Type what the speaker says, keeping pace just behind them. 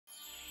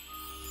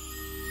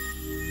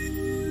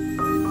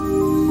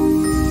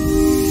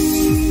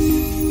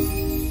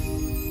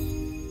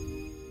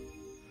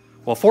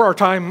Well, for our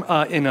time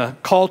in a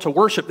call to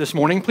worship this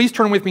morning, please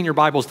turn with me in your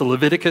Bibles to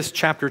Leviticus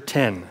chapter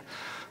 10.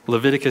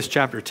 Leviticus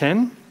chapter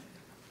 10.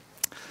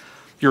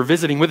 If you're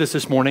visiting with us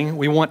this morning,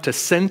 we want to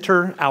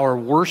center our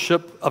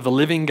worship of the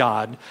living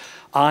God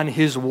on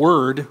His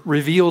Word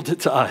revealed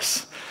to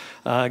us.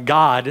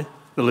 God,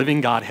 the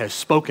living God, has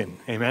spoken.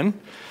 Amen?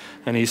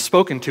 And He's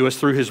spoken to us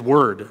through His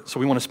Word.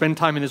 So we want to spend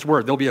time in His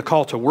Word. There'll be a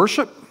call to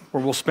worship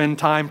where we'll spend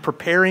time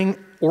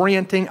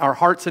orienting our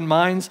hearts and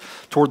minds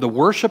toward the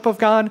worship of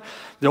God.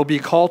 There'll be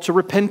a call to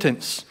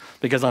repentance,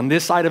 because on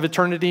this side of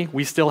eternity,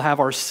 we still have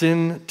our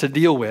sin to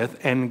deal with,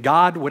 and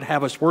God would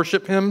have us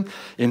worship Him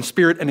in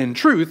spirit and in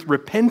truth,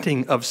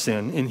 repenting of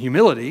sin in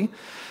humility.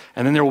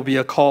 And then there will be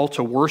a call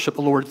to worship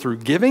the Lord through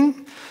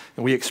giving,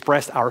 and we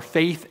express our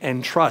faith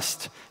and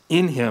trust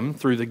in Him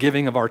through the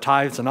giving of our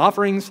tithes and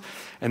offerings.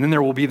 And then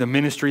there will be the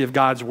ministry of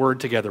God's Word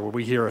together, where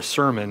we hear a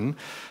sermon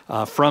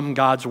from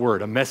God's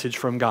Word, a message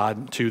from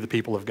God to the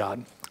people of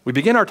God. We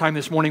begin our time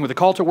this morning with a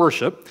call to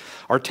worship.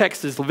 Our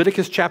text is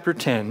Leviticus chapter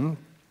 10,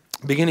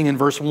 beginning in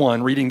verse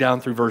 1, reading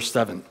down through verse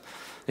 7.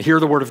 Hear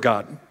the word of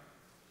God.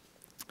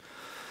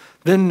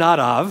 Then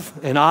Nadav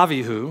and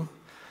Avihu,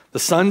 the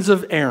sons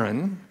of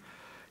Aaron,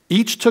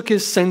 each took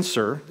his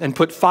censer and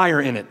put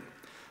fire in it,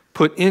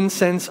 put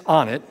incense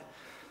on it,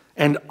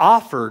 and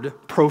offered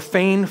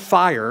profane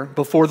fire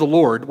before the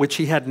Lord, which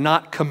he had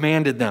not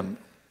commanded them.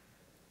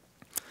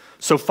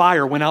 So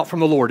fire went out from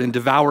the Lord and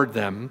devoured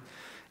them,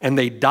 and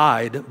they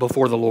died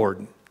before the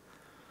Lord.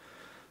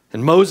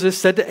 And Moses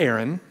said to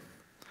Aaron,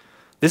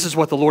 "This is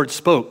what the Lord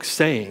spoke,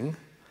 saying,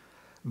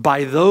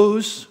 by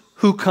those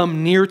who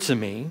come near to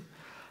me,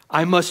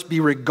 I must be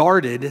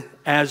regarded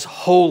as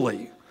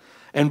holy,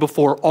 and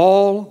before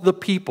all the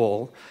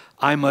people,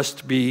 I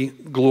must be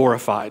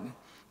glorified."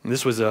 And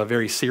this was a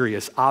very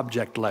serious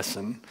object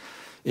lesson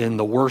in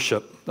the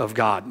worship of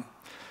God.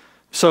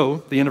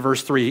 So, the end of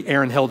verse 3,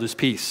 Aaron held his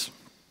peace.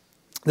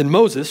 Then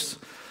Moses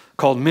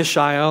called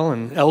Mishael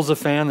and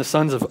Elzaphan, the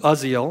sons of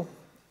Uzziel,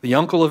 the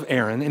uncle of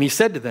Aaron, and he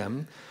said to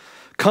them,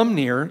 "Come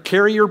near,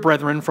 carry your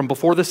brethren from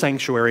before the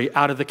sanctuary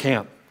out of the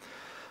camp."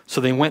 So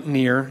they went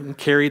near and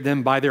carried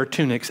them by their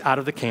tunics out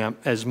of the camp,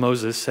 as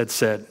Moses had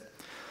said.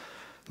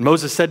 And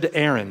Moses said to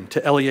Aaron,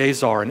 to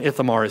Eleazar and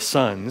Ithamar his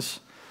sons,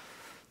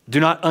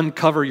 "Do not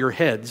uncover your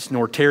heads,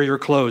 nor tear your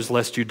clothes,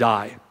 lest you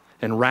die,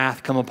 and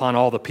wrath come upon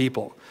all the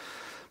people.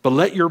 But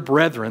let your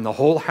brethren, the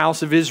whole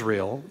house of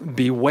Israel,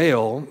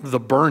 bewail the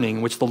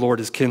burning which the Lord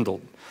has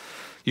kindled.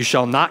 You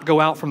shall not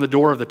go out from the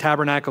door of the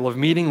tabernacle of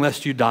meeting,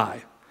 lest you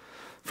die.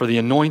 For the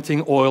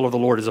anointing oil of the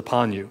Lord is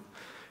upon you."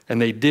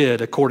 And they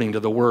did according to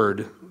the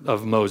word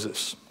of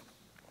Moses.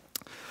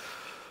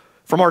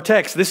 From our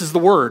text, this is the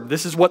word.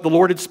 This is what the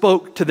Lord had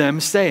spoke to them,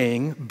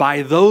 saying,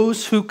 "By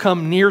those who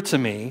come near to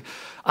me,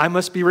 I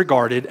must be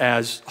regarded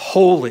as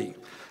holy,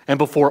 and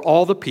before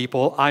all the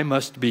people, I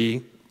must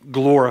be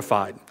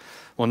glorified."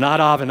 Well,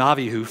 Nadav and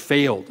Avihu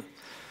failed.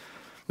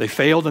 They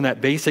failed in that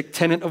basic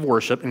tenet of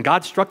worship, and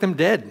God struck them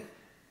dead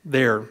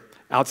there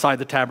outside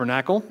the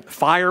tabernacle.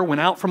 Fire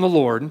went out from the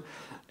Lord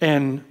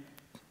and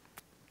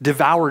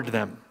devoured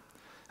them.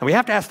 And we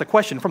have to ask the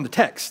question from the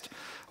text,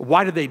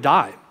 why did they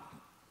die?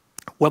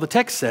 Well, the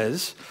text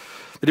says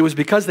that it was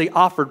because they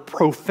offered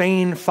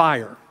profane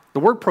fire. The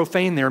word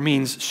profane there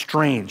means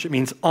strange. It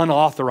means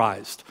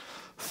unauthorized,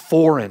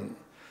 foreign.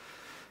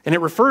 And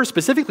it refers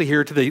specifically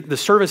here to the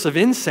service of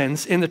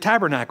incense in the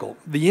tabernacle.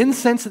 The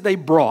incense that they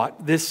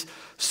brought, this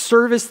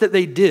service that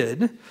they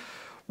did,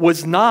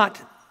 was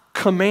not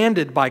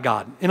commanded by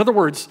God. In other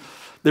words,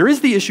 there is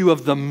the issue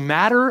of the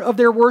matter of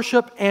their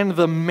worship and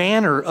the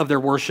manner of their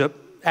worship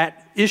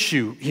at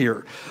issue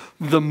here.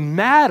 The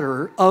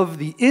matter of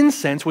the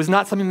incense was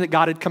not something that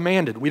God had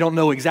commanded. We don't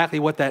know exactly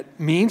what that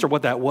means or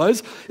what that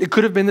was. It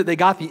could have been that they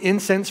got the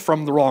incense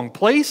from the wrong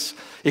place.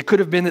 It could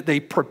have been that they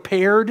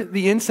prepared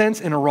the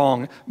incense in a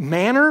wrong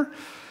manner.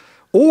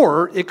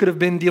 Or it could have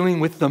been dealing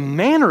with the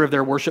manner of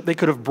their worship. They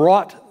could have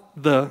brought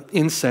the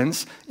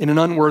incense in an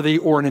unworthy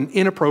or in an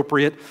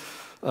inappropriate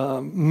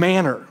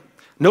manner.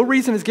 No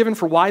reason is given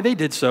for why they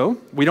did so.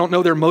 We don't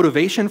know their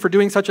motivation for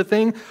doing such a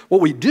thing.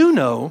 What we do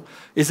know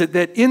is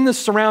that in the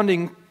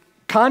surrounding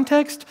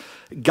context,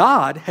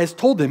 God has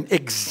told them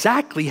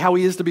exactly how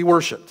He is to be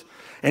worshiped.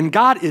 And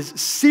God is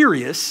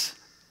serious,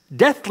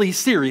 deathly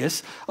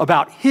serious,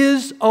 about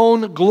His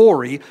own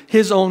glory,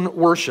 His own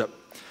worship.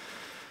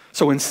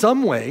 So in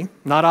some way,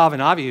 Nadav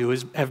and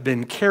Avihu have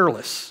been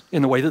careless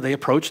in the way that they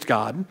approached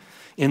God,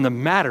 in the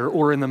matter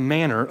or in the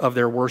manner of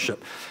their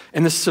worship.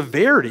 And the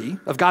severity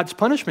of God's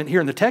punishment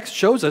here in the text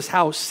shows us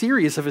how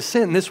serious of a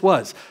sin this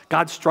was.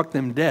 God struck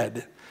them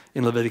dead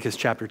in Leviticus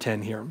chapter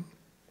 10 here.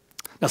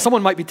 Now,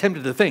 someone might be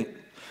tempted to think,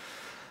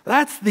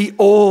 that's the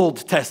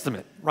Old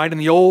Testament, right? In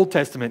the Old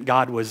Testament,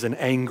 God was an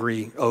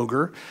angry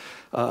ogre.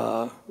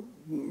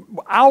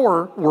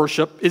 Our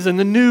worship is in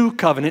the New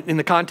Covenant in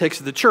the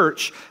context of the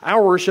church.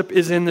 Our worship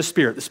is in the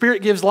Spirit. The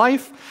Spirit gives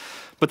life,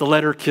 but the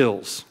letter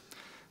kills.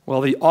 Well,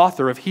 the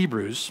author of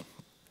Hebrews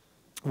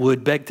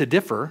would beg to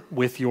differ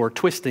with your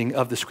twisting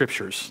of the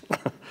Scriptures.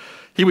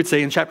 He would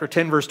say in chapter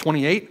 10, verse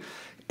 28,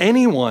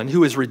 anyone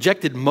who has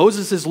rejected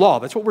Moses' law,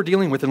 that's what we're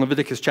dealing with in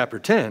Leviticus chapter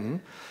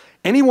 10,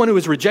 anyone who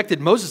has rejected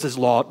Moses'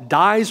 law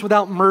dies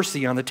without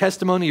mercy on the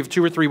testimony of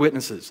 2 or 3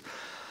 witnesses.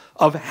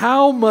 Of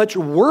how much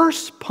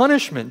worse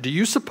punishment do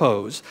you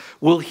suppose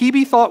will he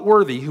be thought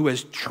worthy who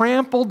has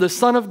trampled the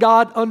Son of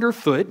God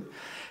underfoot,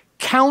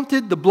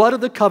 counted the blood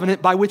of the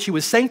covenant by which he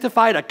was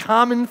sanctified a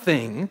common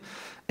thing,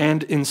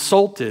 and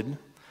insulted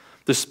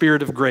the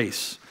Spirit of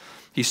grace?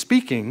 He's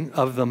speaking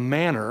of the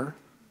manner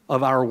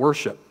of our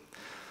worship.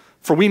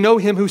 For we know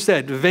him who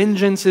said,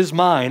 vengeance is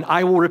mine,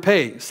 I will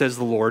repay, says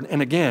the Lord.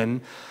 And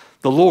again,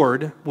 the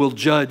Lord will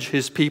judge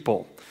his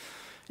people.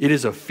 It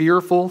is a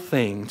fearful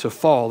thing to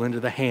fall into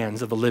the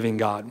hands of the living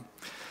God.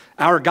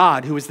 Our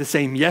God, who is the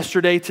same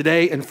yesterday,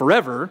 today, and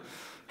forever,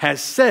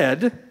 has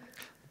said,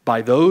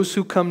 by those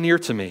who come near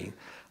to me,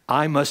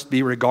 I must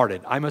be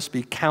regarded, I must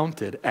be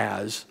counted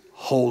as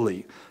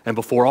holy. And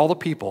before all the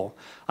people,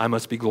 I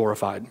must be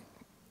glorified.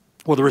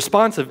 Well, the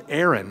response of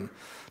Aaron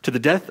to the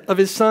death of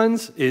his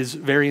sons is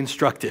very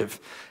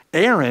instructive.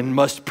 Aaron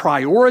must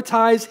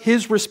prioritize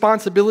his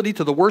responsibility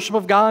to the worship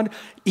of God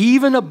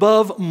even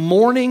above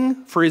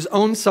mourning for his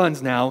own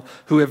sons now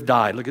who have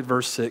died. Look at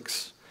verse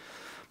 6.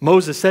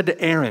 Moses said to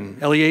Aaron,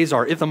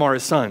 Eleazar, Ithamar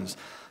his sons,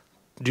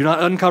 do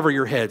not uncover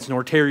your heads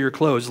nor tear your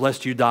clothes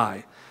lest you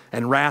die,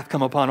 and wrath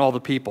come upon all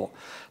the people.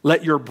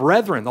 Let your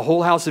brethren, the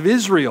whole house of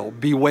Israel,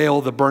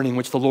 bewail the burning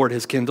which the Lord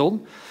has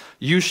kindled.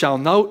 You shall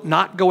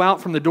not go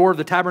out from the door of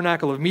the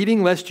tabernacle of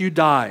meeting lest you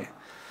die,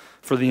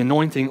 for the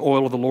anointing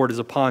oil of the Lord is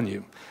upon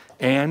you.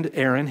 And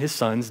Aaron, his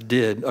sons,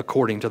 did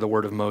according to the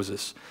word of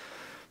Moses.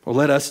 Well,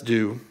 let us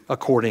do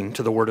according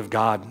to the word of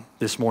God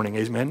this morning,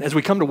 amen. As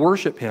we come to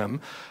worship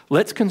him,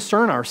 let's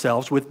concern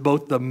ourselves with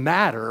both the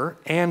matter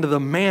and the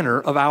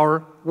manner of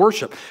our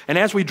worship. And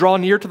as we draw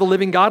near to the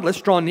living God,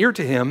 let's draw near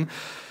to him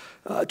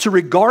to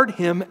regard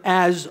him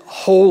as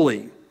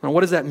holy. Now,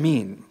 what does that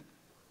mean?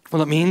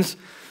 Well, it means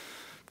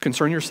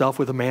concern yourself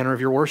with the manner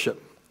of your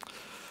worship.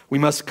 We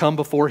must come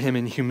before him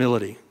in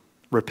humility,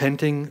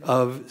 repenting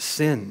of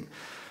sin,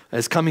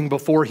 as coming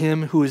before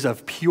him who is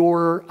of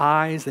purer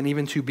eyes than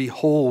even to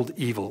behold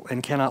evil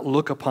and cannot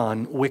look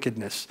upon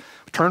wickedness.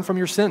 Turn from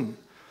your sin.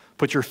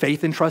 Put your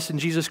faith and trust in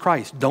Jesus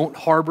Christ. Don't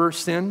harbor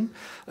sin.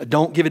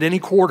 Don't give it any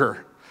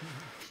quarter.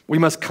 We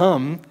must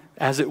come,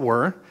 as it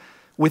were,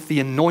 with the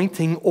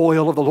anointing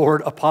oil of the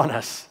Lord upon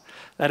us.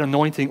 That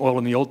anointing oil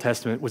in the Old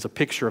Testament was a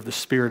picture of the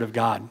Spirit of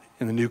God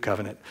in the New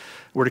Covenant.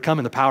 We're to come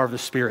in the power of the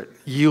Spirit,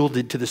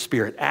 yielded to the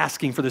Spirit,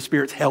 asking for the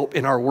Spirit's help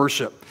in our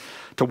worship,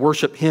 to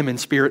worship him in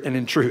spirit and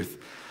in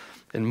truth.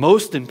 And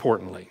most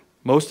importantly,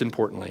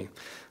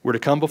 we're to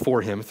come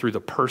before him through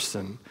the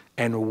person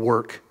and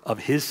work of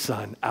his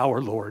Son,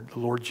 our Lord, the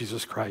Lord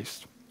Jesus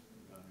Christ.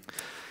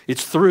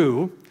 It's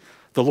through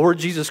the Lord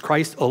Jesus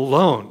Christ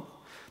alone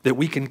that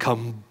we can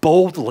come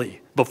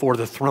boldly before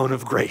the throne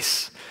of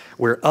grace,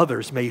 where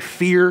others may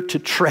fear to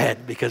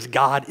tread because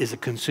God is a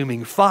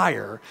consuming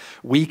fire.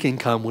 We can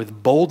come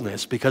with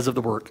boldness because of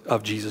the work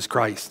of Jesus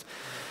Christ.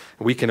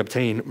 We can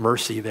obtain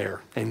mercy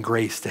there and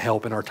grace to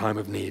help in our time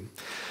of need.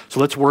 So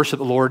let's worship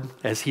the Lord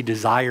as he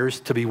desires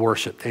to be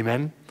worshiped.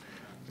 Amen?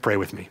 Pray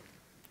with me.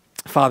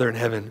 Father in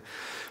heaven,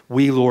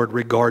 we, Lord,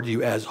 regard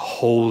you as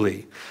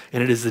holy.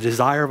 And it is the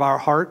desire of our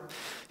heart,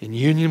 in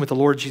union with the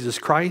Lord Jesus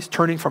Christ,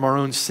 turning from our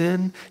own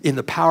sin in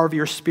the power of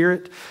your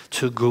Spirit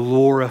to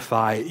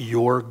glorify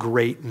your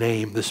great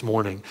name this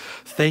morning.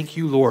 Thank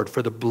you, Lord,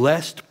 for the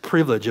blessed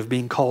privilege of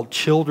being called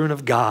children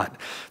of God.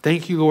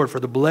 Thank you, Lord, for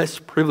the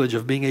blessed privilege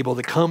of being able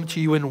to come to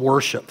you in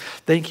worship.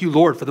 Thank you,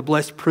 Lord, for the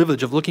blessed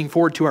privilege of looking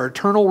forward to our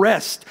eternal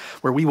rest,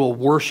 where we will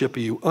worship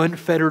you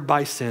unfettered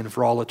by sin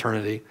for all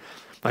eternity.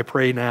 I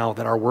pray now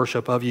that our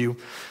worship of you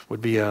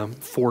would be a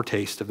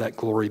foretaste of that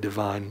glory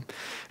divine,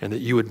 and that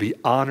you would be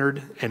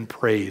honored and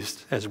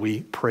praised as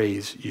we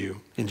praise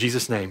you. In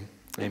Jesus' name,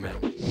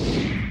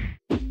 amen.